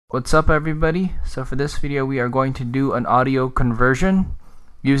What's up everybody? So for this video we are going to do an audio conversion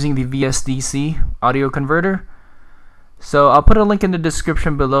using the VSDC audio converter. So I'll put a link in the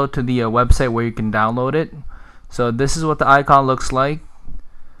description below to the website where you can download it. So this is what the icon looks like.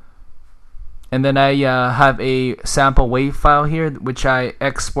 And then I have a sample WAV file here which I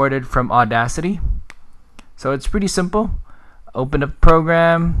exported from Audacity. So it's pretty simple. Open up the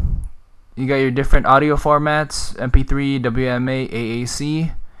program. You got your different audio formats, MP3, WMA,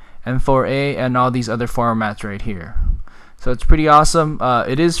 AAC, M4A, and all these other formats right here. So it's pretty awesome.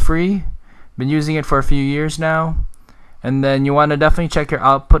 It is free. Been using it for a few years now. And then you want to definitely check your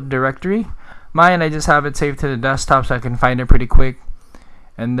output directory. Mine, I just have it saved to the desktop so I can find it pretty quick.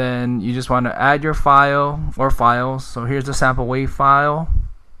 And then you just want to add your file or files. So here's the sample WAV file.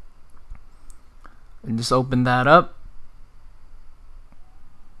 And just open that up.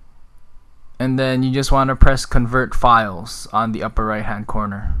 And then you just want to press convert files on the upper right hand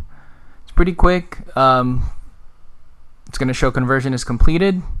corner. It's pretty quick. It's going to show conversion is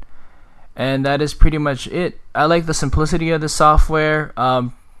completed, and that is pretty much it. I like the simplicity of the software.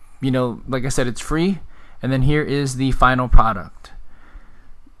 You know, like I said, it's free, and then here is the final product.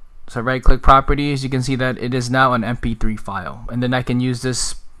 So right click properties, you can see that it is now an MP3 file, and then I can use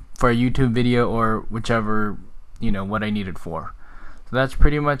this for a YouTube video or whichever, you know, what I need it for. So that's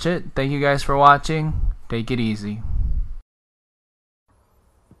pretty much it. Thank you guys for watching. Take it easy.